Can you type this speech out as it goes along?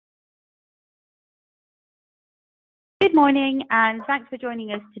Good morning, and thanks for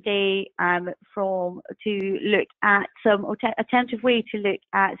joining us today to look at some alternative way to look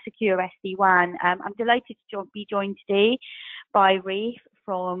at Secure SD-WAN. I'm delighted to be joined today by Rafe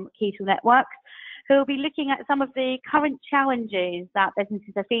from CATO Networks, who will be looking at some of the current challenges that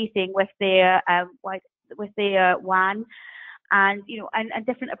businesses are facing with their WAN, and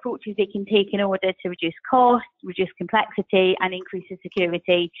different approaches they can take in order to reduce costs, reduce complexity, and increase the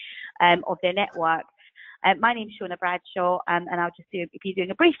security of their network. My name's Shona Bradshaw, and I'll just be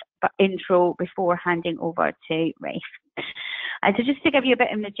doing a brief intro before handing over to Rafe. So just to give you a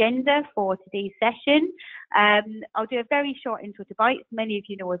bit of an agenda for today's session, I'll do a very short intro to Bytes. Many of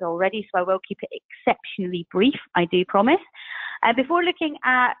you know us already, so I will keep it exceptionally brief, I do promise. Before looking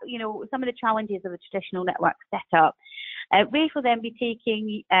at some of the challenges of a traditional network setup, Rafe will then be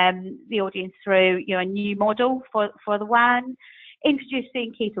taking the audience through a new model for the WAN,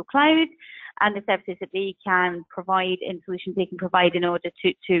 introducing CATO Cloud and the services that they can provide and solutions they can provide in order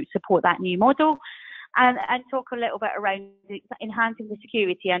to support that new model, and talk a little bit around enhancing the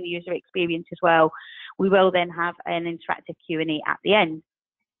security and the user experience as well. We will then have an interactive Q&A at the end.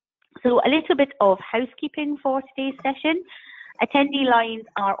 So a little bit of housekeeping for today's session. Attendee lines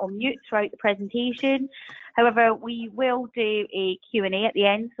are on mute throughout the presentation. However, we will do a Q&A at the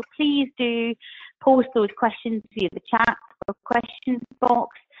end, so please do post those questions via the chat or questions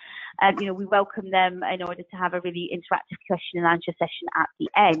box. We welcome them in order to have a really interactive question and answer session at the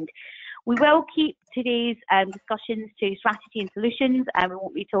end. We will keep today's discussions to strategy and solutions, and we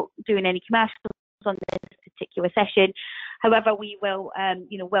won't be doing any commercials on this particular session. However, we will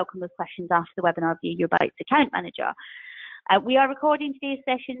welcome those questions after the webinar via your Bytes account manager. We are recording today's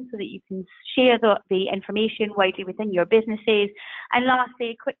session so that you can share the information widely within your businesses. And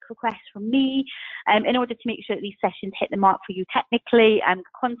lastly, a quick request from me, in order to make sure that these sessions hit the mark for you technically and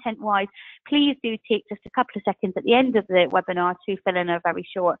content-wise, please do take just a couple of seconds at the end of the webinar to fill in a very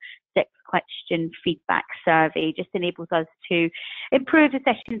short 6-question feedback survey. Just enables us to improve the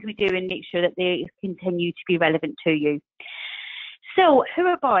sessions we do and make sure that they continue to be relevant to you. So, who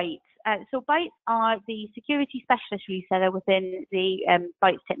are Bytes? So Bytes are the security specialist reseller within the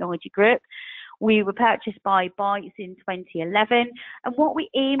Bytes Technology Group. We were purchased by Bytes in 2011, and what we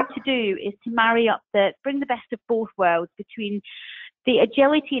aim to do is to bring the best of both worlds between the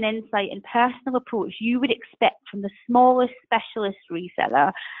agility and insight and personal approach you would expect from the smallest specialist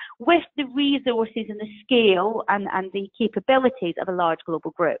reseller with the resources and the scale and the capabilities of a large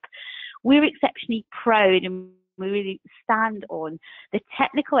global group. We're exceptionally proud and we really stand on the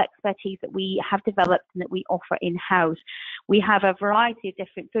technical expertise that we have developed and that we offer in-house. We have a variety of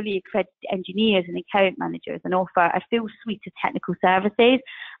different fully accredited engineers and account managers and offer a full suite of technical services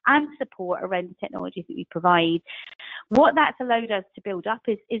and support around the technologies that we provide. What that's allowed us to build up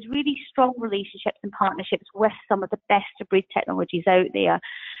is really strong relationships and partnerships with some of the best of breed technologies out there,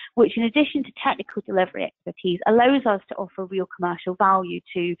 which in addition to technical delivery expertise allows us to offer real commercial value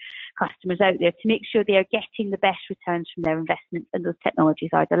to customers out there to make sure they are getting the best returns from their investments and those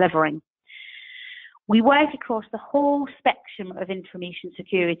technologies are delivering. We work across the whole spectrum of information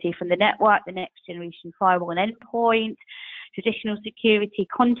security, from the network, the next generation firewall and endpoint, traditional security,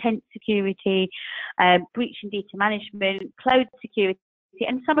 content security, breach and data management, cloud security,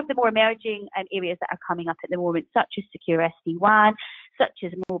 and some of the more emerging areas that are coming up at the moment, such as Secure SD-WAN, such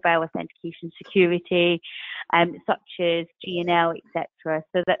as mobile authentication security, such as GNL, etc.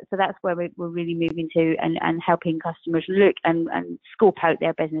 So that's where we're really moving to and helping customers look and scope out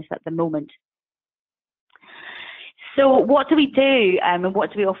their business at the moment. So what do we do and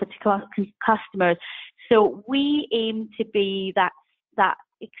what do we offer to customers? So we aim to be that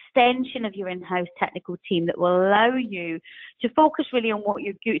extension of your in-house technical team that will allow you to focus really on what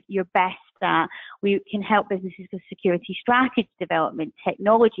you're best at. We can help businesses with security strategy development,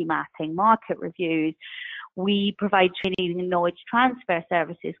 technology mapping, market reviews. We provide training and knowledge transfer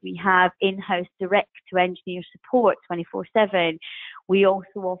services. We have in-house direct-to-engineer support 24/7. We also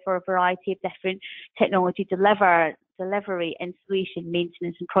offer a variety of different technology delivery, installation,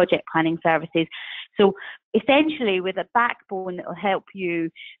 maintenance, and project planning services. So essentially, with a backbone that will help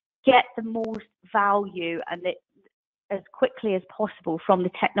you get the most value and as quickly as possible from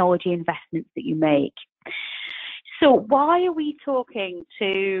the technology investments that you make. So why are we talking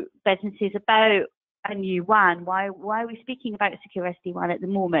to businesses about a new WAN? Why are we speaking about Secure SD-WAN at the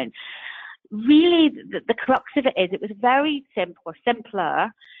moment? Really, the crux of it is it was very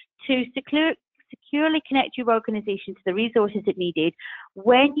simpler to securely connect your organization to the resources it needed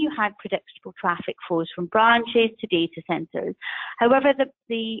when you had predictable traffic flows from branches to data centers. However,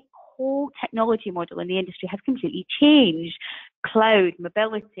 the whole technology model in the industry has completely changed cloud,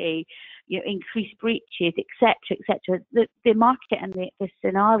 mobility, increased breaches, etc. The market and the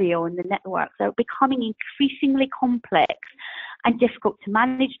scenario and the networks are becoming increasingly complex and difficult to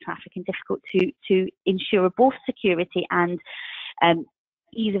manage traffic and difficult to ensure both security and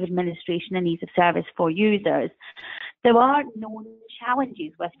ease of administration and ease of service for users. There are known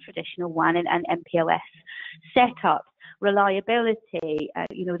challenges with traditional WAN and MPLS setup, reliability,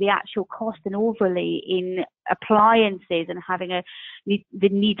 the actual cost and overlay in appliances and having the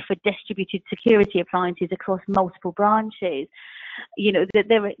need for distributed security appliances across multiple branches.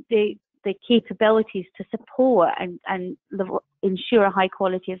 The capabilities to support and ensure a high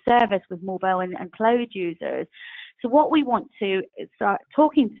quality of service with mobile and cloud users. So what we want to start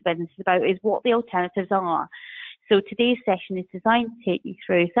talking to businesses about is what the alternatives are. So today's session is designed to take you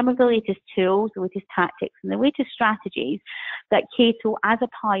through some of the latest tools, the latest tactics, and the latest strategies that CATO, as a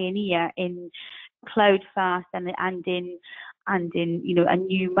pioneer in cloud fast and in a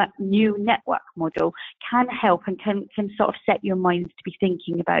new network model, can help and can sort of set your minds to be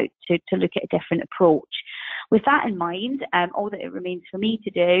thinking about to look at a different approach. With that in mind, all that it remains for me to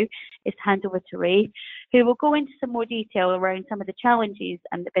do is hand over to Ray, who will go into some more detail around some of the challenges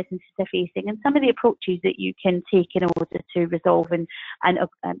and the businesses are facing and some of the approaches that you can take in order to resolve and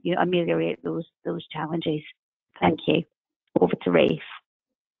ameliorate those challenges. Thank you. Over to Ray.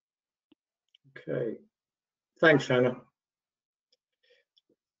 Okay. Thanks, Shona.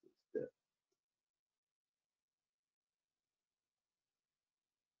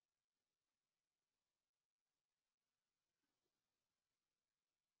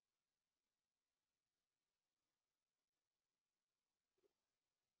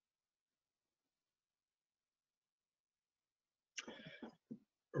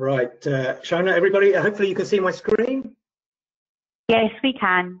 Right, Shona, everybody, hopefully you can see my screen. Yes, we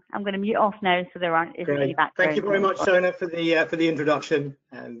can. I'm going to mute off now so there aren't any background. Thank you very much, Shona, for the introduction,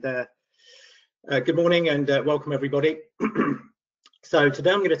 and good morning and welcome everybody. So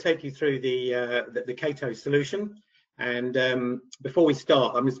today I'm going to take you through the CATO solution, and before we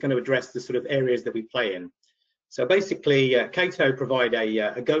start, I'm just going to address the sort of areas that we play in. So basically, CATO provide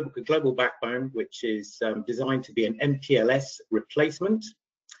a global backbone which is designed to be an MPLS replacement.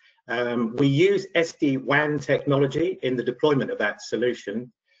 We use SD-WAN technology in the deployment of that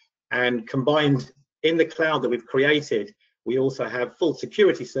solution, and combined in the cloud that we've created, we also have full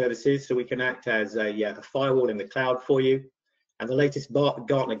security services, so we can act as a firewall in the cloud for you. And the latest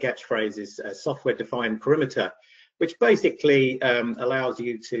Gartner catchphrase is software-defined perimeter, which basically allows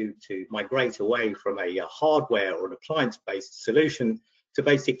you to migrate away from a hardware or an appliance-based solution to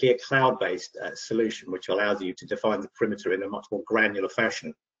basically a cloud-based solution, which allows you to define the perimeter in a much more granular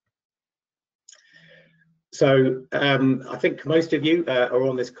fashion. So I think most of you are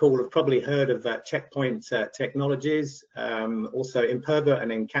on this call have probably heard of Checkpoint Technologies, also Imperva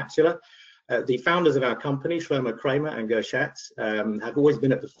and Encapsula. The founders of our company, Shlomo Kramer and Gerschatz, have always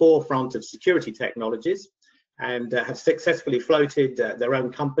been at the forefront of security technologies and have successfully floated their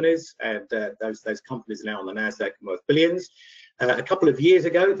own companies, and those companies are now on the NASDAQ and worth billions. A couple of years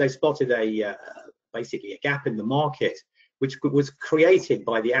ago, they spotted basically a gap in the market, which was created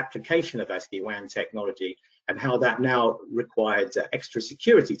by the application of SD-WAN technology and how that now required extra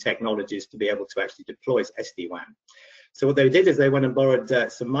security technologies to be able to actually deploy SD-WAN. So what they did is they went and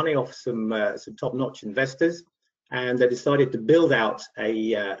borrowed some money off some top-notch investors, and they decided to build out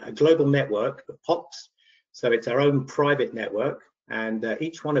a global network of POPs. So it's our own private network, and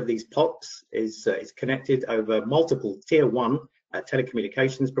each one of these POPs is connected over multiple tier 1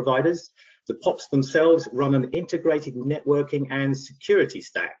 telecommunications providers. The POPs themselves run an integrated networking and security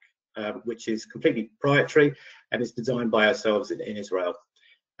stack, which is completely proprietary and is designed by ourselves in Israel.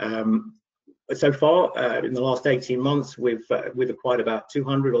 So far, in the last 18 months, we've acquired about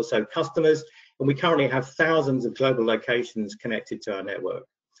 200 or so customers, and we currently have thousands of global locations connected to our network.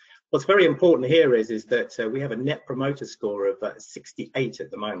 What's very important here is that we have a net promoter score of 68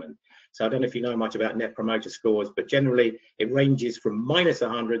 at the moment. So I don't know if you know much about net promoter scores, but generally it ranges from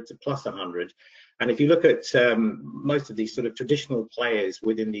 -100 to +100. And if you look at most of these sort of traditional players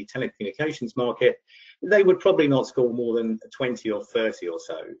within the telecommunications market, they would probably not score more than 20 or 30 or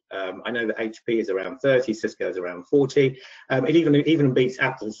so. I know that HP is around 30, Cisco is around 40. It even beats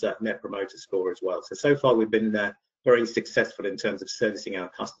Apple's net promoter score as well. So far we've been very successful in terms of servicing our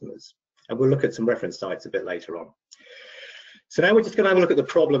customers. And we'll look at some reference sites a bit later on. So now we're just going to have a look at the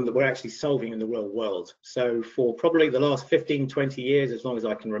problem that we're actually solving in the real world. So for probably the last 15, 20 years, as long as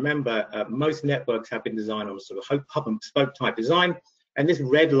I can remember, most networks have been designed on a sort of hub and spoke type design. And this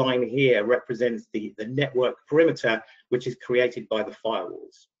red line here represents the network perimeter, which is created by the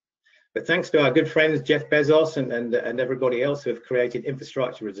firewalls. But thanks to our good friends Jeff Bezos and everybody else who have created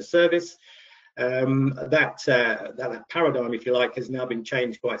infrastructure as a service, that paradigm, if you like, has now been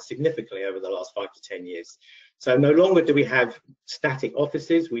changed quite significantly over the last 5 to 10 years. So no longer do we have static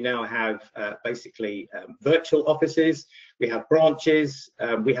offices, we now have basically virtual offices, we have branches,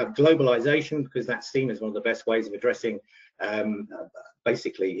 we have globalization, because that's seen as one of the best ways of addressing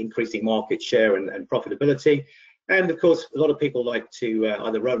basically increasing market share and profitability. And of course, a lot of people like to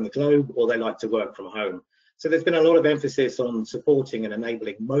either roam the globe or they like to work from home. So there's been a lot of emphasis on supporting and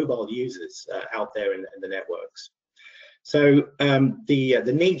enabling mobile users out there in the networks. So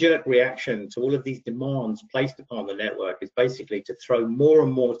the knee-jerk reaction to all of these demands placed upon the network is basically to throw more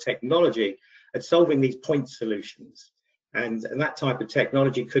and more technology at solving these point solutions. And that type of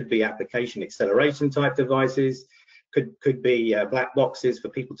technology could be application acceleration type devices, could be black boxes for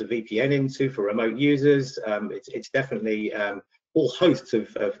people to VPN into for remote users. It's definitely all hosts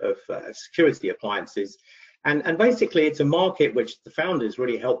of security appliances. And basically, it's a market which the founders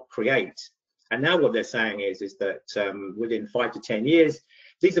really helped create. And now what they're saying is that within 5 to 10 years,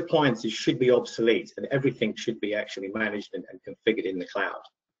 these appliances should be obsolete and everything should be actually managed and configured in the cloud.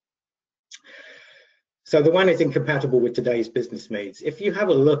 So the WAN is incompatible with today's business needs. If you have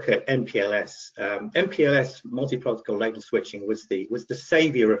a look at MPLS, MPLS, multi-protocol label switching, was the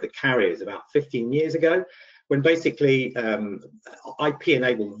savior of the carriers about 15 years ago, when basically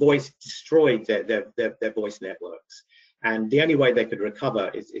IP-enabled voice destroyed their voice networks. And the only way they could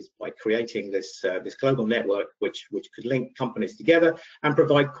recover is by creating this global network which could link companies together and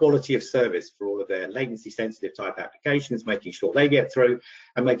provide quality of service for all of their latency sensitive type applications, making sure they get through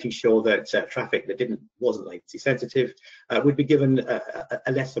and making sure that traffic that wasn't latency sensitive would be given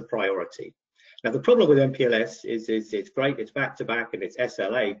a lesser priority. Now the problem with MPLS is it's great, it's back to back and it's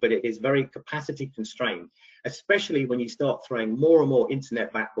SLA, but it is very capacity constrained, especially when you start throwing more and more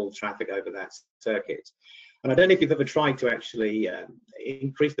internet backhaul traffic over that circuit. And I don't know if you've ever tried to actually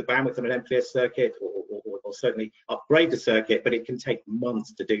increase the bandwidth on an MPLS circuit or certainly upgrade the circuit, but it can take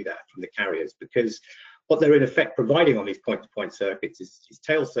months to do that from the carriers, because what they're in effect providing on these point-to-point circuits is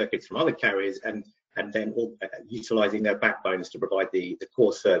tail circuits from other carriers and then all, utilizing their backbones to provide the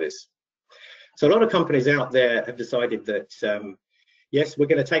core service. So a lot of companies out there have decided that yes, we're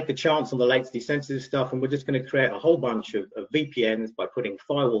going to take the chance on the latency sensitive stuff, and we're just going to create a whole bunch of VPNs by putting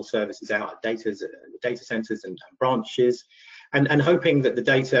firewall services out at data centers and branches, and hoping that the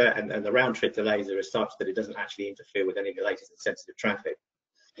data and the round trip delays are as such that it doesn't actually interfere with any of the latest and sensitive traffic.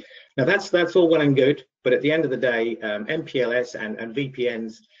 Now that's all well and good, but at the end of the day, MPLS and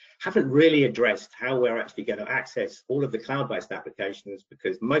VPNs haven't really addressed how we're actually going to access all of the cloud-based applications,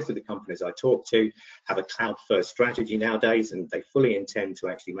 because most of the companies I talk to have a cloud-first strategy nowadays, and they fully intend to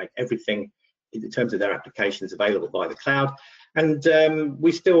actually make everything in terms of their applications available by the cloud. And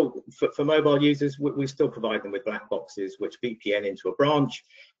we still, for mobile users, we still provide them with black boxes which VPN into a branch,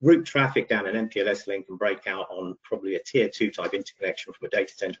 route traffic down an MPLS link and break out on probably a tier 2 type interconnection from a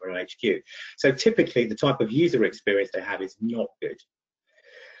data center or an HQ. So typically the type of user experience they have is not good.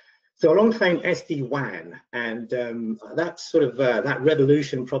 So along came SD-WAN, and that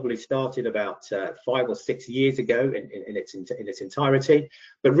revolution probably started about 5 or 6 years ago in its entirety.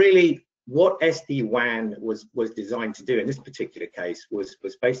 But really, what SD-WAN was designed to do in this particular case was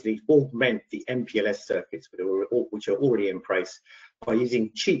basically augment the MPLS circuits which are already in place by using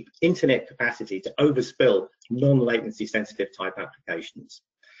cheap internet capacity to overspill non-latency sensitive type applications.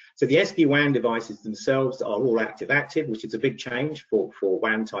 So the SD-WAN devices themselves are all active-active, which is a big change for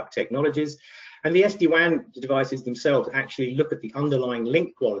WAN type technologies. And the SD-WAN devices themselves actually look at the underlying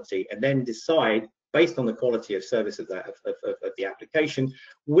link quality and then decide, based on the quality of service of the application,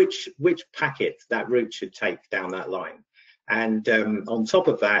 which packet that route should take down that line. And on top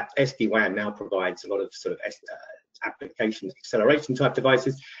of that, SD-WAN now provides a lot of sort of application acceleration type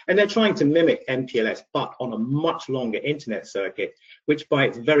devices, and they're trying to mimic MPLS but on a much longer internet circuit, which by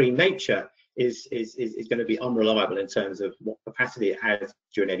its very nature is going to be unreliable in terms of what capacity it has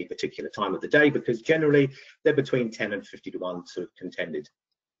during any particular time of the day, because generally they're between 10 and 50 to 1 sort of contended.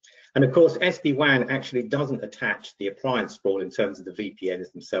 And of course, SD-WAN actually doesn't attach the appliance sprawl in terms of the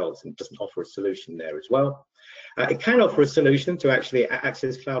VPNs themselves, and doesn't offer a solution there as well. It can offer a solution to actually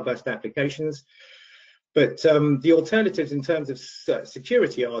access cloud-based applications, but the alternatives in terms of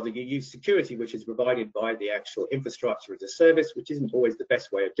security are that you use security which is provided by the actual infrastructure as a service, which isn't always the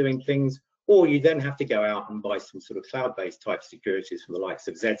best way of doing things, or you then have to go out and buy some sort of cloud-based type securities from the likes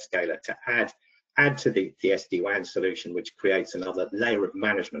of Zscaler to add to the SD-WAN solution, which creates another layer of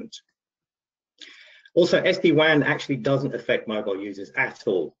management. Also, SD-WAN actually doesn't affect mobile users at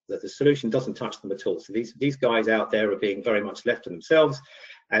all. The solution doesn't touch them at all. So these guys out there are being very much left to themselves.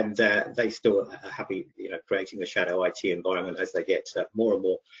 and they still are happy, creating the shadow IT environment as they get more and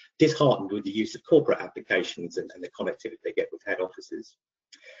more disheartened with the use of corporate applications and the connectivity they get with head offices.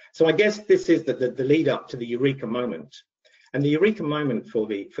 So I guess this is the lead up to the eureka moment. And the eureka moment for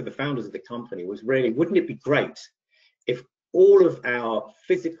the founders of the company was really, wouldn't it be great if all of our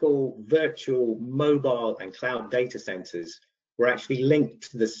physical, virtual, mobile, and cloud data centers were actually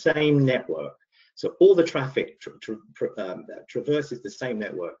linked to the same network? So all the traffic traverses the same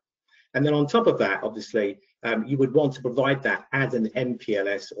network. And then on top of that, obviously, you would want to provide that as an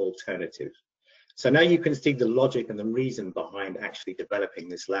MPLS alternative. So now you can see the logic and the reason behind actually developing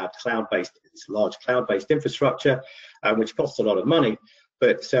this large cloud-based infrastructure, which costs a lot of money.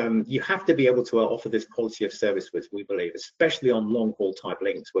 But you have to be able to offer this quality of service, which we believe, especially on long-haul type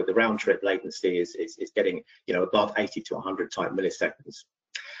links, where the round-trip latency is getting above 80 to 100 type milliseconds.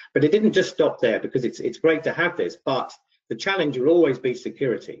 But it didn't just stop there, because it's great to have this, but the challenge will always be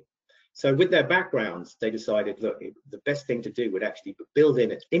security. So with their backgrounds, they decided, look, the best thing to do would actually build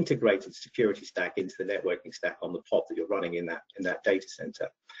in an integrated security stack into the networking stack on the POP that you're running in that data center.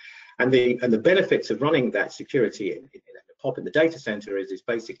 And the benefits of running that security in the POP in the data center is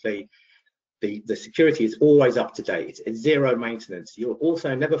basically the security is always up to date. It's zero maintenance. You'll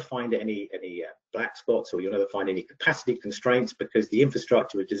also never find any black spots, or you'll never find any capacity constraints, because the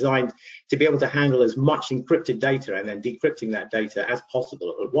infrastructure is designed to be able to handle as much encrypted data and then decrypting that data as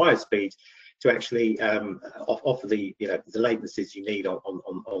possible at wire speed to actually offer the the latencies you need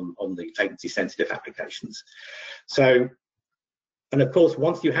on the latency sensitive applications. So, and of course,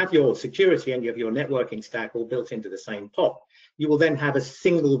 once you have your security and you have your networking stack all built into the same POP, you will then have a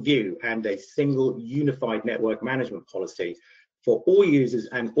single view and a single unified network management policy for all users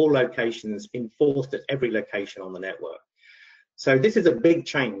and all locations enforced at every location on the network. So this is a big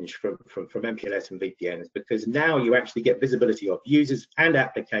change from MPLS and VPNs, because now you actually get visibility of users and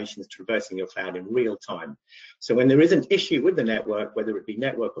applications traversing your cloud in real time. So when there is an issue with the network, whether it be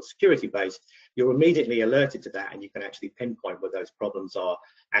network or security based, you're immediately alerted to that, and you can actually pinpoint where those problems are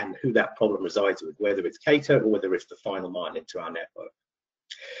and who that problem resides with, whether it's CATO or whether it's the final mile into our network.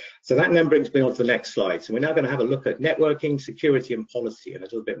 So that then brings me on to the next slide. So we're now going to have a look at networking, security, and policy in a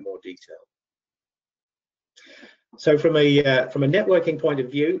little bit more detail. So from a networking point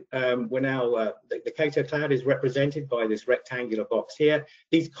of view, we're now the CATO cloud is represented by this rectangular box here.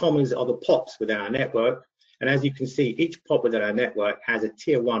 These commas are the POPs within our network, and as you can see, each POP within our network has a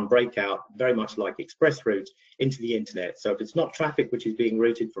tier 1 breakout, very much like express route into the internet. So if it's not traffic which is being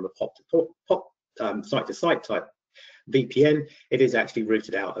routed from a POP to POP, site to site type VPN, it is actually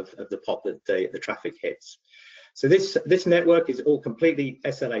routed out of the POP that the traffic hits. So this network is all completely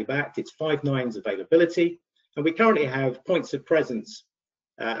SLA backed. It's 5 nines availability. And we currently have points of presence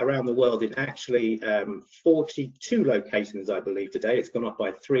around the world in actually 42 locations, I believe, today. It's gone up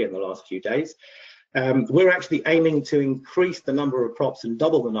by 3 in the last few days. We're actually aiming to increase the number of POPs and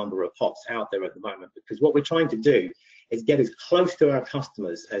double the number of POPs out there at the moment, because what we're trying to do is get as close to our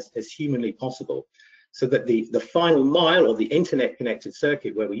customers as humanly possible, so that the final mile, or the internet connected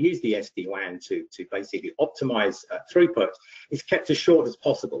circuit where we use the SD-WAN to basically optimize throughput, is kept as short as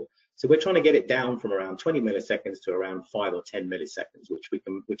possible. So we're trying to get it down from around 20 milliseconds to around 5 or 10 milliseconds,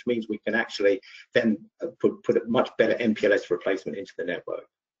 which means we can actually then put a much better MPLS replacement into the network.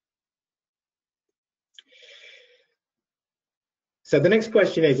 So the next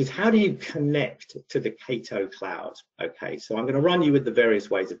question is how do you connect to the CATO cloud? Okay, so I'm going to run you with the various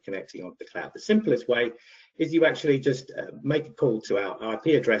ways of connecting onto the cloud. The simplest way is you actually just make a call to our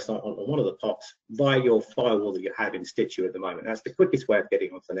IP address on one of the POPs via your firewall that you have in situ at the moment. That's the quickest way of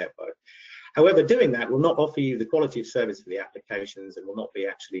getting onto the network. However, doing that will not offer you the quality of service for the applications and will not be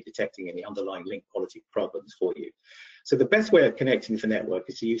actually detecting any underlying link quality problems for you. So the best way of connecting to the network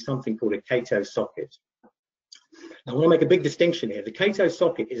is to use something called a CATO socket. Now, I want to make a big distinction here. The CATO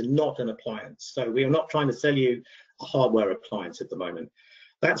socket is not an appliance. So we are not trying to sell you a hardware appliance at the moment.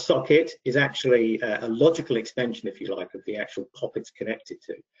 That socket is actually a logical extension, if you like, of the actual POP it's connected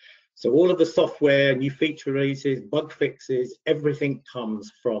to. So all of the software, new feature releases, bug fixes, everything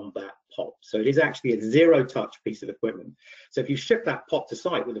comes from that POP. So it is actually a zero-touch piece of equipment. So if you ship that POP to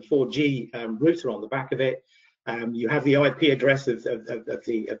site with a 4G router on the back of it, you have the IP address of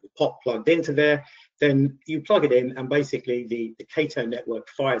the POP plugged into there, then you plug it in and basically the CATO network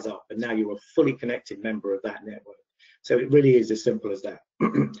fires up, and now you're a fully connected member of that network. So it really is as simple as that.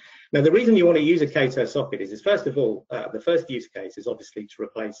 Now, the reason you want to use a CATO socket is first of all, the first use case is obviously to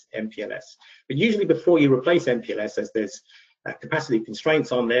replace MPLS. But usually before you replace MPLS, as there's capacity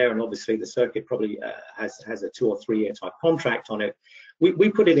constraints on there, and obviously the circuit probably has a 2 or 3 year type contract on it, we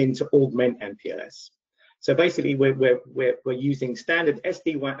put it in to augment MPLS. So basically, we're using standard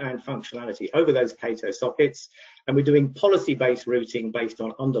SD-WAN functionality over those CATO sockets, and we're doing policy-based routing based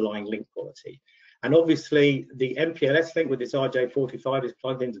on underlying link quality. And obviously, the MPLS link with its RJ45 is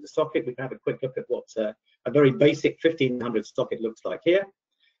plugged into the socket. We can have a quick look at what a very basic 1500 socket looks like here.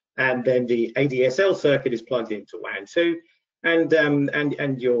 And then the ADSL circuit is plugged into WAN 2,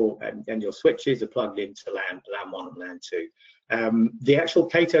 and your switches are plugged into LAN 1 and LAN 2. The actual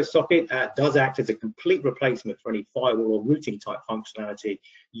CATO socket does act as a complete replacement for any firewall or routing type functionality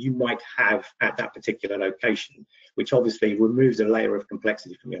you might have at that particular location, which obviously removes a layer of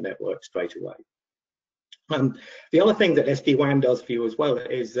complexity from your network straight away. The other thing that SD-WAN does for you as well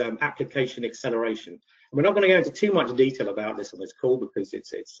is application acceleration. We're not going to go into too much detail about this on this call because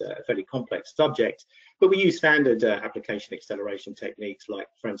it's a fairly complex subject, but we use standard application acceleration techniques like,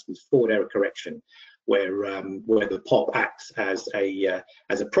 for instance, forward error correction, where the POP acts as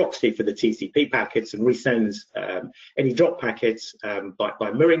a proxy for the TCP packets and resends any drop packets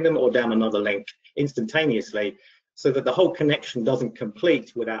by mirroring them or down another link instantaneously, so that the whole connection doesn't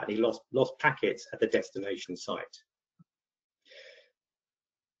complete without any lost packets at the destination site.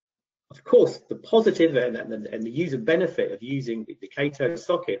 Of course, the positive and the user benefit of using the CATO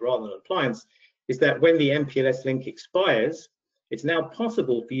socket rather than appliance is that when the MPLS link expires, it's now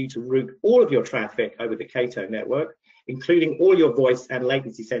possible for you to route all of your traffic over the CATO network, including all your voice and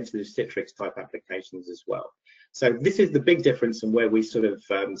latency sensitive Citrix type applications as well. So this is the big difference and where we sort of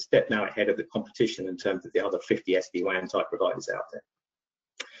step now ahead of the competition in terms of the other 50 SD-WAN type providers out there.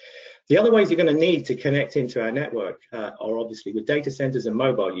 The other ways you're going to need to connect into our network are obviously with data centers and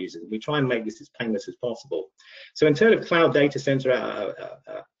mobile users. We try and make this as painless as possible. So in terms of cloud data centers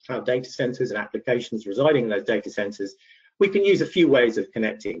and applications residing in those data centers, we can use a few ways of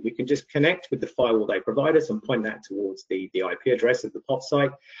connecting. We can just connect with the firewall they provide us and point that towards the IP address of the POP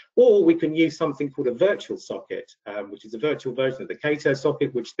site, or we can use something called a virtual socket, which is a virtual version of the CATO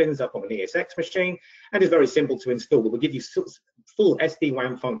socket, which spins up on an ESX machine and is very simple to install. But we'll give you full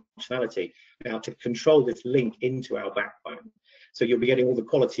SD-WAN functionality now to control this link into our backbone. So you'll be getting all the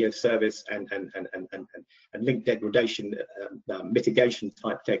quality of service and link degradation mitigation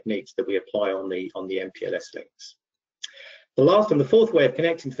type techniques that we apply on the MPLS links. The last and the fourth way of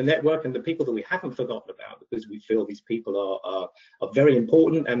connecting to the network, and the people that we haven't forgotten about because we feel these people are very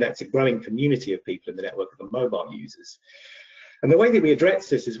important, and that's a growing community of people in the network of the mobile users. And the way that we address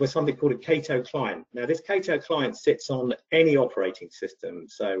this is with something called a CATO client. Now, this CATO client sits on any operating system.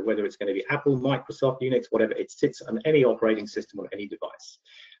 So whether it's going to be Apple, Microsoft, Unix, whatever, it sits on any operating system on any device.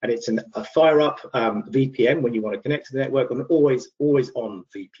 And it's a fire-up VPN when you want to connect to the network, and always on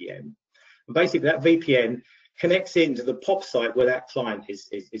VPN. And basically, that VPN connects into the POP site where that client is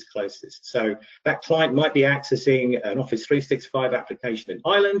closest. So that client might be accessing an Office 365 application in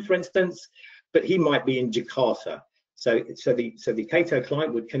Ireland, for instance, but he might be in Jakarta. So the CATO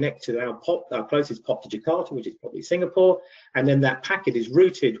client would connect to our closest POP to Jakarta, which is probably Singapore, and then that packet is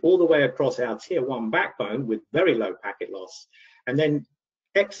routed all the way across our tier 1 backbone with very low packet loss, and then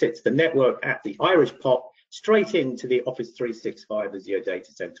exits the network at the Irish POP straight into the Office 365 Azure data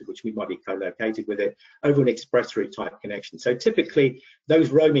center, which we might be co-located with it over an express route type connection. So typically, those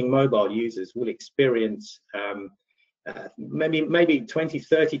roaming mobile users will experience maybe 20,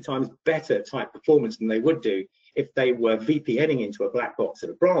 30 times better type performance than they would do if they were VPNing into a black box at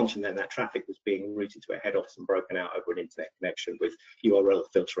a branch, and then that traffic was being routed to a head office and broken out over an internet connection with URL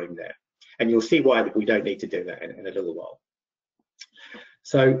filtering there. And you'll see why we don't need to do that in a little while.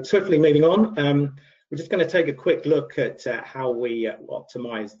 So swiftly moving on, we're just going to take a quick look at how we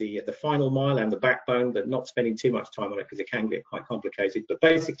optimize the final mile and the backbone, but not spending too much time on it because it can get quite complicated. But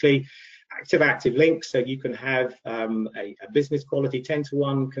basically, active links, so you can have a business quality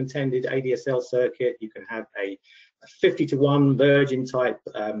 10-to-1 contended ADSL circuit. You can have a 50-to-1 Virgin type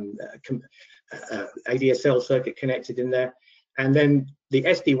ADSL circuit connected in there. And then the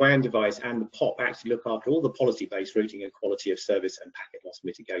SD-WAN device and the POP actually look after all the policy-based routing and quality of service and packet loss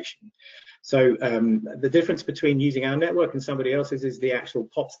mitigation. So the difference between using our network and somebody else's is the actual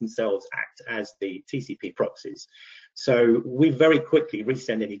POPs themselves act as the TCP proxies. So we very quickly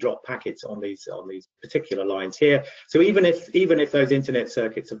resend any drop packets on these particular lines here. So even if those internet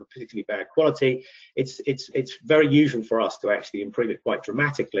circuits are of particularly bad quality, it's very usual for us to actually improve it quite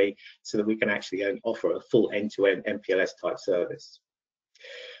dramatically so that we can actually offer a full end-to-end MPLS type service.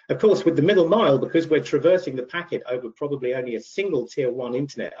 Of course, with the middle mile, because we're traversing the packet over probably only a single tier 1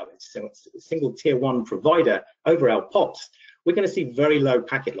 internet, a single tier 1 provider over our POPs, we're going to see very low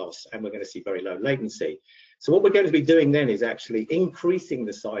packet loss and we're going to see very low latency. So what we're going to be doing then is actually increasing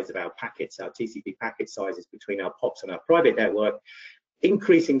the size of our packets, our TCP packet sizes between our POPs and our private network,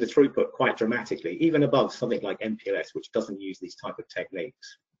 increasing the throughput quite dramatically, even above something like MPLS, which doesn't use these type of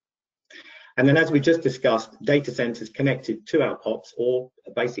techniques. And then, as we just discussed, data centers connected to our POPs, or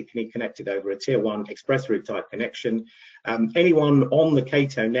basically connected over a tier 1 express route type connection. Anyone on the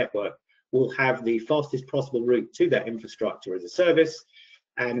CATO network will have the fastest possible route to their infrastructure as a service,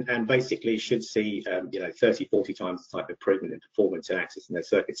 and basically should see 30, 40 times the type of improvement in performance and access in their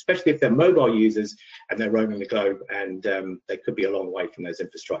circuits, especially if they're mobile users and they're roaming the globe, and they could be a long way from those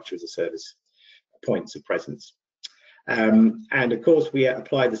infrastructure as a service points of presence. And of course, we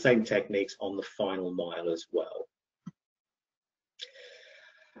apply the same techniques on the final mile as well.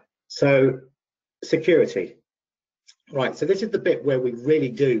 So, security. Right, so this is the bit where we really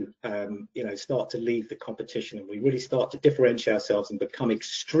do, start to leave the competition, and we really start to differentiate ourselves and become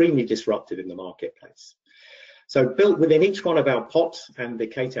extremely disruptive in the marketplace. So built within each one of our POPs, and the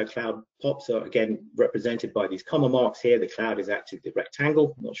CATO Cloud POPs are again represented by these comma marks here. The cloud is actually the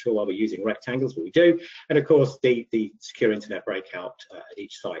rectangle. I'm not sure why we're using rectangles, but we do. And of course, the secure internet breakout at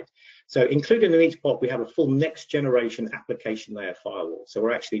each side. So included in each POP, we have a full next generation application layer firewall. So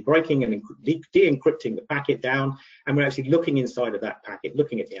we're actually breaking and de-encrypting the packet down, and we're actually looking inside of that packet,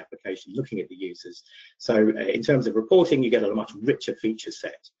 looking at the application, looking at the users. So in terms of reporting, you get a much richer feature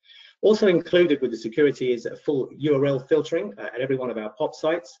set. Also included with the security is a full URL filtering at every one of our POP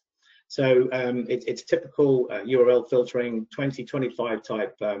sites. So it's typical URL filtering, 20, 25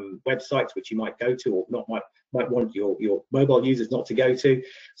 type websites which you might go to or not might want your mobile users not to go to.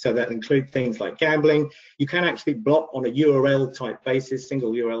 So that include things like gambling. You can actually block on a URL type basis,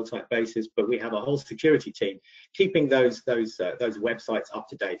 single URL type basis, but we have a whole security team keeping those websites up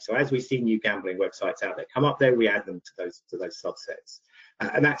to date. So as we see new gambling websites out there come up there, we add them to those subsets.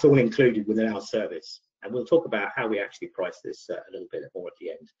 And that's all included within our service. And we'll talk about how we actually price this a little bit more at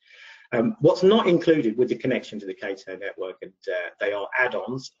the end. What's not included with the connection to the CATO network, and they are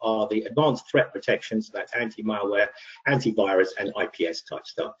add-ons, are the advanced threat protection. So that's anti-malware, antivirus, and IPS type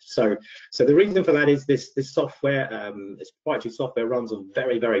stuff. So the reason for that is this software, this proprietary software, runs on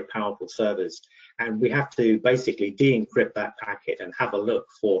very, very powerful servers. And we have to basically de-encrypt that packet and have a look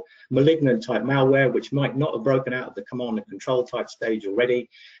for malignant type malware, which might not have broken out of the command and control type stage already,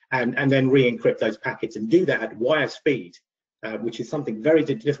 and then re-encrypt those packets and do that at wire speed, which is something very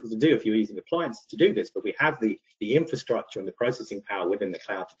difficult to do if you're using appliances to do this, but we have the infrastructure and the processing power within the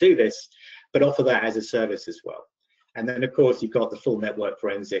cloud to do this, but offer that as a service as well. And then, of course, you've got the full network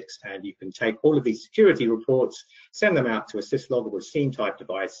forensics, and you can take all of these security reports, send them out to a syslog or a SIEM type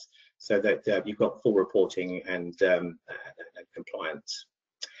device, so that you've got full reporting and compliance.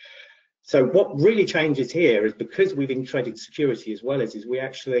 So what really changes here is, because we've integrated security as well, is we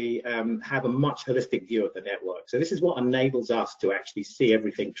actually have a much holistic view of the network. So this is what enables us to actually see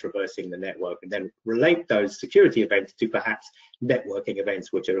everything traversing the network, and then relate those security events to perhaps networking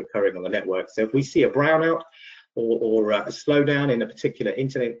events which are occurring on the network. So if we see a brownout or a slowdown in a particular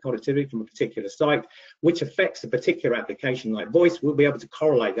internet connectivity from a particular site, which affects a particular application like voice, we'll be able to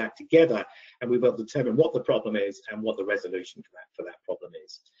correlate that together, and we'll be able to determine what the problem is and what the resolution for that problem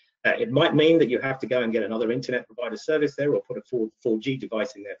is. It might mean that you have to go and get another internet provider service there, or put a 4G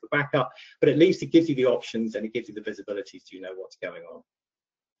device in there for backup, but at least it gives you the options and it gives you the visibility so you know what's going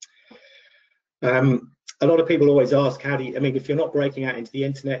on. A lot of people always ask, how do you, if you're not breaking out into the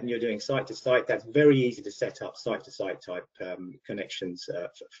internet and you're doing site to site, that's very easy to set up site to site type connections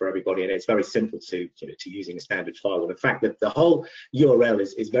for everybody, and it's very simple to using a standard firewall. In fact, the whole URL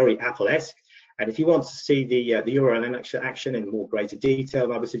is very Apple-esque. And if you want to see the URL action in more greater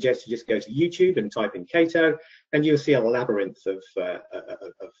detail, I would suggest you just go to YouTube and type in CATO, and you'll see a labyrinth of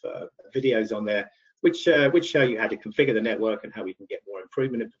videos on there, which show you how to configure the network and how we can get more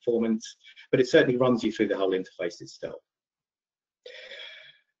improvement in performance. But it certainly runs you through the whole interface itself.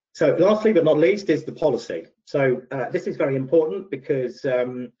 So lastly but not least is the policy. So this is very important, because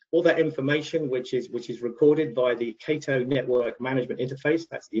all that information which is recorded by the CATO network management interface,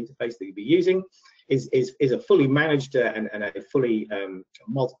 that's the interface that you'll be using, is a fully managed and a fully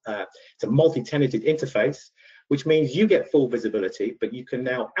it's a multi-tenanted interface, which means you get full visibility, but you can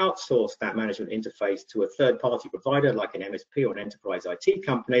now outsource that management interface to a third-party provider like an MSP or an enterprise IT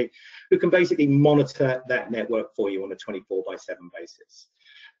company, who can basically monitor that network for you on a 24/7 basis.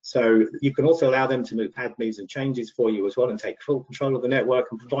 So you can also allow them to add moves and changes for you as well, and take full control of the network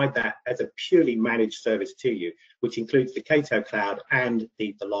and provide that as a purely managed service to you, which includes the CATO cloud and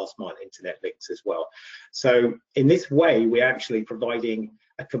the last mile internet links as well. So in this way, we're actually providing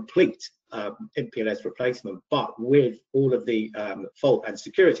a complete MPLS replacement, but with all of the fault and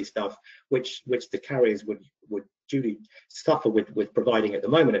security stuff which the carriers would duly suffer with providing at the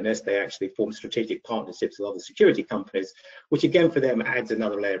moment, unless they actually form strategic partnerships with other security companies, which again for them adds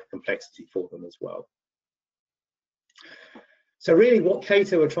another layer of complexity for them as well. So really what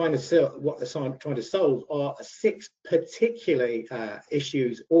CATO are trying to solve are 6 particular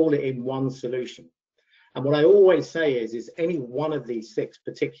issues all in one solution. And what I always say is any one of these 6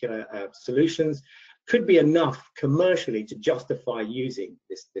 particular solutions could be enough commercially to justify using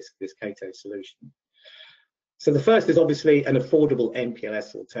this CATO solution. So the first is obviously an affordable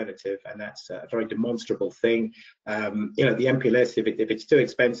MPLS alternative, and that's a very demonstrable thing. You know, the MPLS, if it's too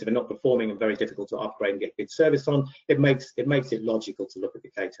expensive and not performing and very difficult to upgrade and get good service on, it makes it logical to look at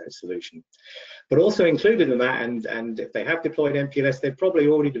the CATO solution. But also included in that, and if they have deployed MPLS, they've probably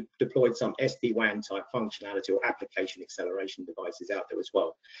already deployed some SD-WAN type functionality or application acceleration devices out there as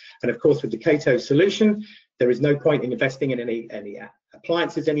well. And of course, with the CATO solution, there is no point in investing in any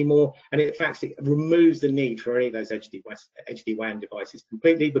appliances anymore, and in fact it removes the need for any of those HD-WAN devices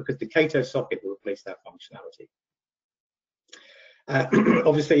completely, because the CATO socket will replace that functionality.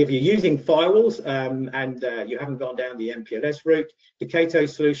 Obviously, if you're using firewalls and you haven't gone down the MPLS route, the CATO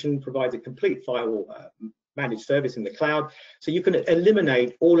solution provides a complete firewall managed service in the cloud, so you can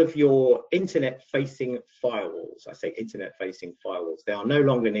eliminate all of your internet-facing firewalls. I say internet-facing firewalls; they are no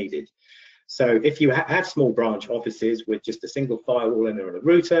longer needed. So if you have small branch offices with just a single firewall and a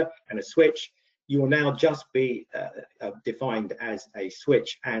router and a switch, you will now just be defined as a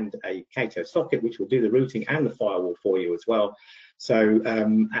switch and a CATO socket, which will do the routing and the firewall for you as well. So,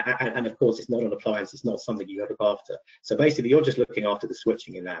 and of course, it's not an appliance, it's not something you look after. So basically, you're just looking after the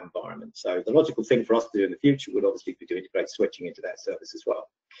switching in that environment. So the logical thing for us to do in the future would obviously be to integrate switching into that service as well.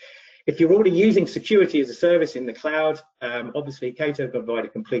 If you're already using security as a service in the cloud, obviously CATO can provide a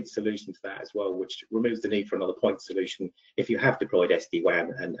complete solution to that as well, which removes the need for another point solution if you have deployed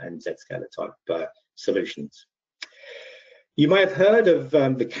SD-WAN and Zscaler type solutions. You may have heard of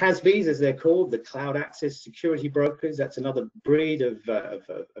the CASBs, as they're called, the Cloud Access Security Brokers. That's another breed of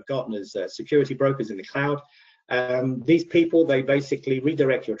Gartner's security brokers in the cloud. These people, they basically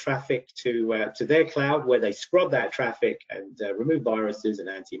redirect your traffic to their cloud, where they scrub that traffic and remove viruses and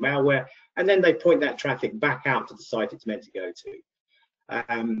anti-malware, and then they point that traffic back out to the site it's meant to go to.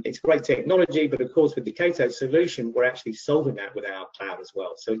 It's great technology, but of course with the CATO solution, we're actually solving that with our cloud as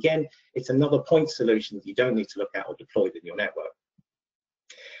well. So again, it's another point solution that you don't need to look at or deploy in your network.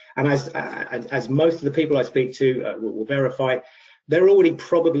 And as most of the people I speak to will verify, they're already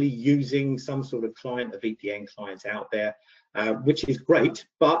probably using some sort of client, a VPN client out there, which is great,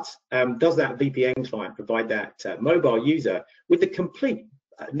 but does that VPN client provide that mobile user with the complete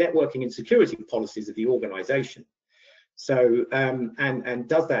networking and security policies of the organization? So, and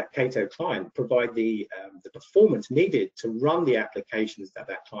does that CATO client provide the performance needed to run the applications that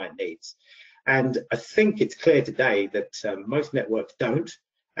that client needs? And I think it's clear today that most networks don't,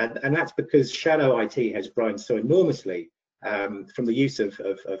 and that's because shadow IT has grown so enormously from the use of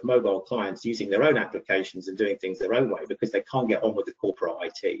mobile clients using their own applications and doing things their own way, because they can't get on with the corporate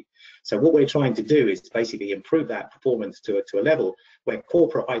IT. So what we're trying to do is basically improve that performance to a level where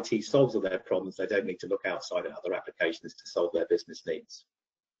corporate IT solves all their problems. They don't need to look outside at other applications to solve their business needs.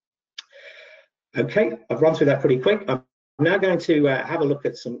 Okay, I've run through that pretty quick. I'm now going to have a look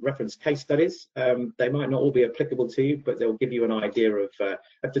at some reference case studies. They might not all be applicable to you, but they'll give you an idea of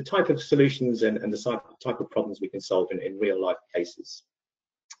the type of solutions and the type of problems we can solve in real life cases.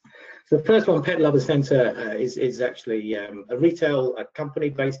 So the first one, Pet Lover Center, is actually a retail company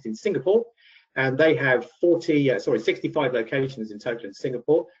based in Singapore, and they have 65 locations in total in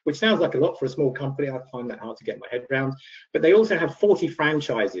Singapore, which sounds like a lot for a small company. I find that hard to get my head around, but they also have 40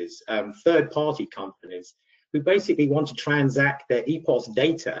 franchises, third-party companies, who basically want to transact their EPOS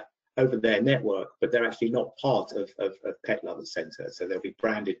data over their network, but they're actually not part of Pet Lover Center, so they'll be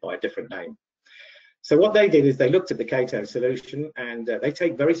branded by a different name. So what they did is they looked at the CATO solution, and they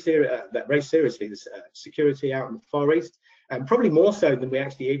take very seriously the security out in the Far East, and probably more so than we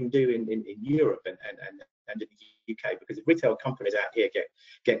actually even do in Europe and in the UK, because if retail companies out here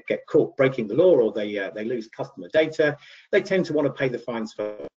get caught breaking the law, or they lose customer data, they tend to want to pay the fines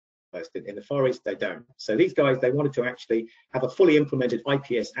first. In the Far East, they don't. So these guys, they wanted to actually have a fully implemented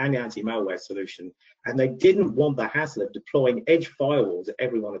IPS and anti-malware solution, and they didn't want the hassle of deploying edge firewalls at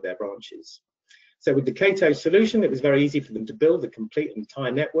every one of their branches. So with the CATO solution, it was very easy for them to build the complete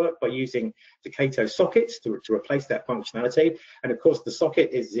entire network by using the CATO sockets to replace that functionality. And of course, the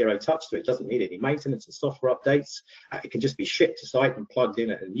socket is zero touch, so it doesn't need any maintenance and software updates. It can just be shipped to site and plugged in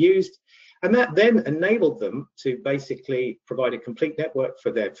and used. And that then enabled them to basically provide a complete network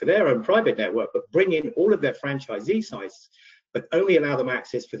for their own private network, but bring in all of their franchisee sites but only allow them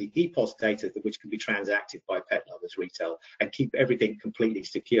access for the EPOS data which can be transacted by pet lovers retail, and keep everything completely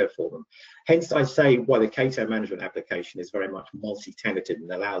secure for them. Hence, I say why the CATO management application is very much multi-tenanted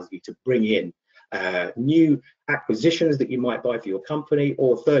and allows you to bring in new acquisitions that you might buy for your company,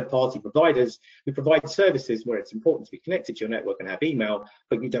 or third-party providers who provide services where it's important to be connected to your network and have email,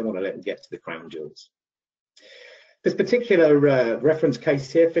 but you don't want to let them get to the crown jewels. This particular reference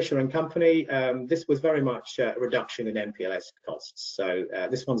case here, Fisher and Company, this was very much a reduction in MPLS costs. So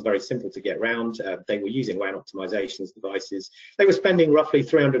this one's very simple to get around. They were using WAN optimizations devices. They were spending roughly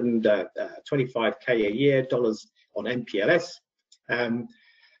 $325K a year on MPLS.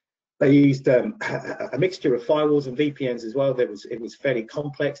 They used a mixture of firewalls and VPNs as well. It was fairly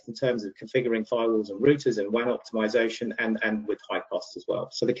complex in terms of configuring firewalls and routers and WAN optimization, and with high costs as well.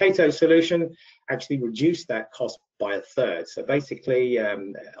 So the CATO solution actually reduced that cost by a third. So basically,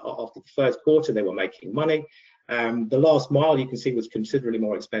 after the first quarter, they were making money. The last mile, you can see, was considerably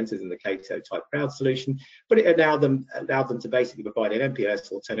more expensive than the CATO type cloud solution, but it allowed them to basically provide an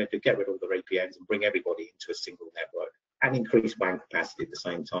MPLS alternative, get rid of all the VPNs and bring everybody into a single network and increase WAN capacity at the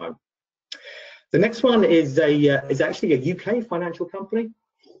same time. The next one is actually a UK financial company.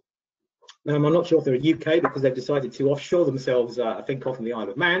 I'm not sure if they're UK because they've decided to offshore themselves, I think, off on the Isle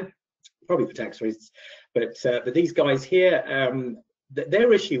of Man, probably for tax reasons. But these guys here,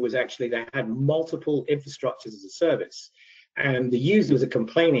 their issue was actually they had multiple infrastructures as a service, and the users are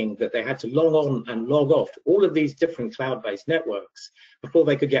complaining that they had to log on and log off to all of these different cloud-based networks before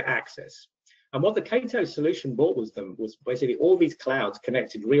they could get access. And what the CATO solution brought was basically all these clouds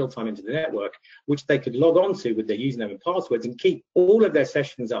connected real-time into the network, which they could log on to with their username and passwords and keep all of their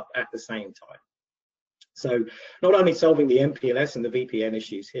sessions up at the same time. So not only solving the MPLS and the VPN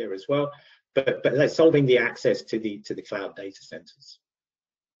issues here as well, but they're solving the access to the cloud data centers.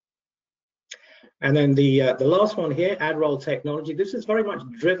 And then the last one here, AdRoll Technology. This is very much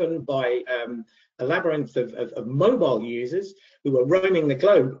driven by a labyrinth of mobile users who were roaming the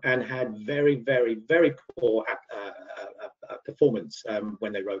globe and had very, very, very poor performance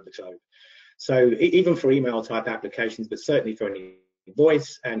when they roamed the globe. So even for email type applications, but certainly for any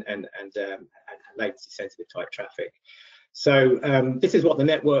voice and latency sensitive type traffic. So this is what the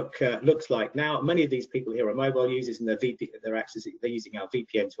network looks like now. Many of these people here are mobile users, and they're using our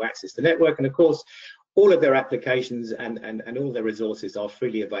VPN to access the network. And of course, all of their applications and all their resources are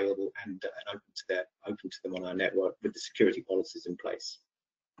freely available and open to them on our network with the security policies in place.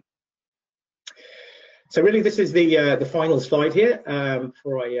 So really, this is the final slide here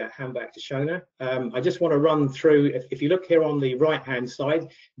before I hand back to Shona. I just want to run through, if you look here on the right-hand side,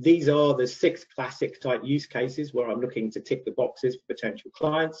 these are the 6 classic type use cases where I'm looking to tick the boxes for potential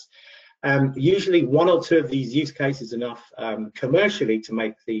clients. Usually 1 or 2 of these use cases enough commercially to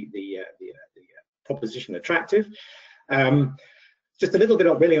make the proposition attractive. Just a little bit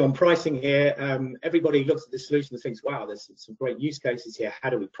really on pricing here. Everybody looks at the solution and thinks, wow, there's some great use cases here.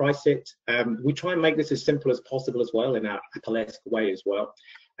 How do we price it? We try and make this as simple as possible as well, in our Apple-esque way as well.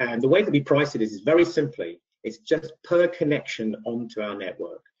 And the way that we price it is very simply, it's just per connection onto our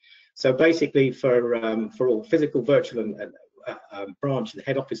network. So basically for all physical, virtual and branch and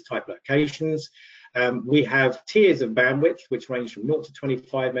head office type locations, we have tiers of bandwidth, which range from 0 to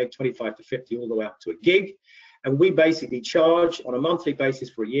 25 meg, 25 to 50, all the way up to a gig. And we basically charge on a monthly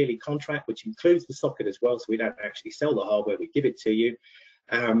basis for a yearly contract, which includes the socket as well. So we don't actually sell the hardware, we give it to you.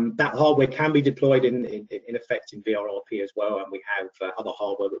 That hardware can be deployed in effect in VRRP as well. And we have other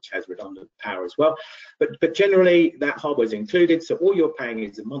hardware which has redundant power as well. But generally, that hardware is included. So all you're paying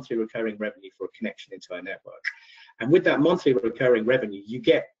is a monthly recurring revenue for a connection into our network. And with that monthly recurring revenue, you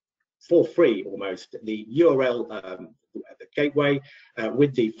get for free almost the URL, the gateway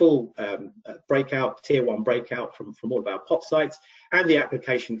with the full breakout, tier 1 breakout from all of our POP sites, and the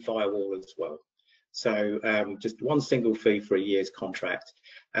application firewall as well. So just 1 single fee for a year's contract.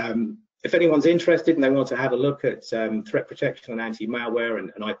 If anyone's interested and they want to have a look at threat protection and anti-malware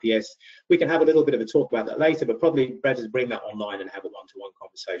and IPS, we can have a little bit of a talk about that later, but probably better to bring that online and have a one-to-one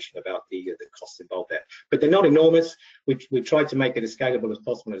conversation about the costs involved there. But they're not enormous. We've tried to make it as scalable as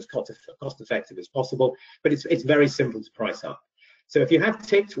possible and as cost-effective as possible, but it's very simple to price up. So if you have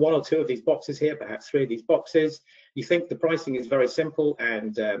ticked 1 or 2 of these boxes here, perhaps 3 of these boxes, you think the pricing is very simple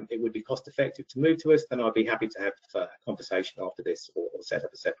and it would be cost effective to move to us, then I'll be happy to have a conversation after this or set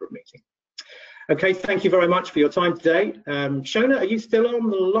up a separate meeting. Okay, thank you very much for your time today. Shona, are you still on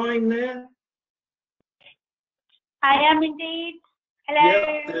the line there? I am indeed.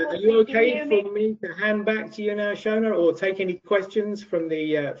 Hello. Yeah. Are you okay for me to hand back to you now, Shona, or take any questions from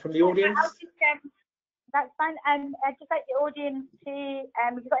the audience? That's fine. I'd just like the audience to,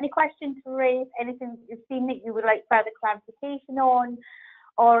 if you've got any questions to raise, anything you've seen that you would like further clarification on,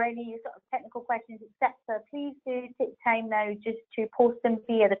 or any sort of technical questions, etc., please do take time now just to post them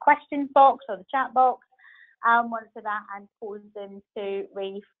via the questions box or the chat box. I'll monitor that and post them to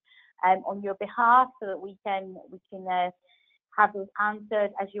Rafe on your behalf so that we can have those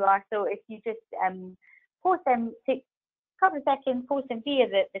answered as you are. So if you just post them, take a couple of seconds, post them via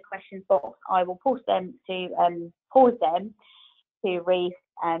the questions box. I will post them to pose them to Rafe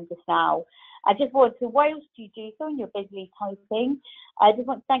just now. I just want to, whilst you do so and you're busily typing, I just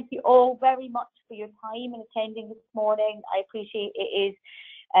want to thank you all very much for your time and attending this morning. I appreciate it is,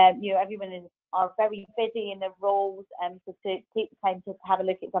 everyone are very busy in their roles, so to take the time to have a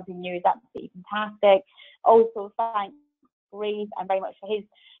look at something new is absolutely fantastic. Also, thank Rafe and very much for his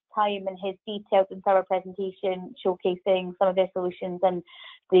time and his detailed and thorough presentation showcasing some of their solutions and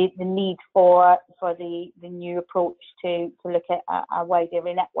the need for the new approach to look at a wide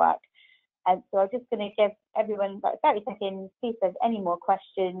area network. And so I'm just going to give everyone about 30 seconds, see if there's any more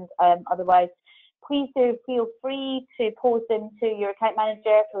questions. Otherwise, please do feel free to post them to your account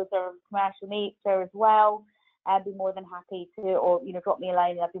manager, those are commercial nature as well. I'd be more than happy to, or drop me a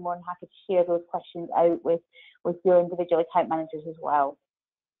line, and I'd be more than happy to share those questions out with your individual account managers as well.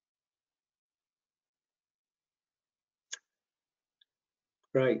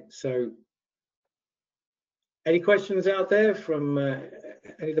 Great. So, any questions out there from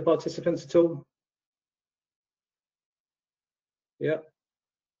any of the participants at all? Yeah.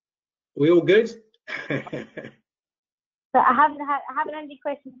 We all good? So I haven't had any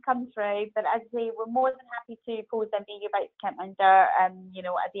questions come through, but as I say, we're more than happy to pose them via your Bytes account manager,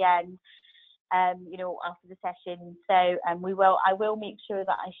 at the end, after the session. So I will make sure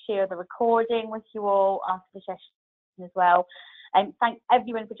that I share the recording with you all after the session as well. And thank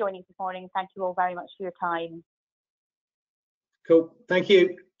everyone for joining us this morning. Thank you all very much for your time. Cool. Thank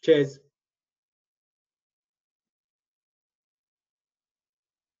you. Cheers.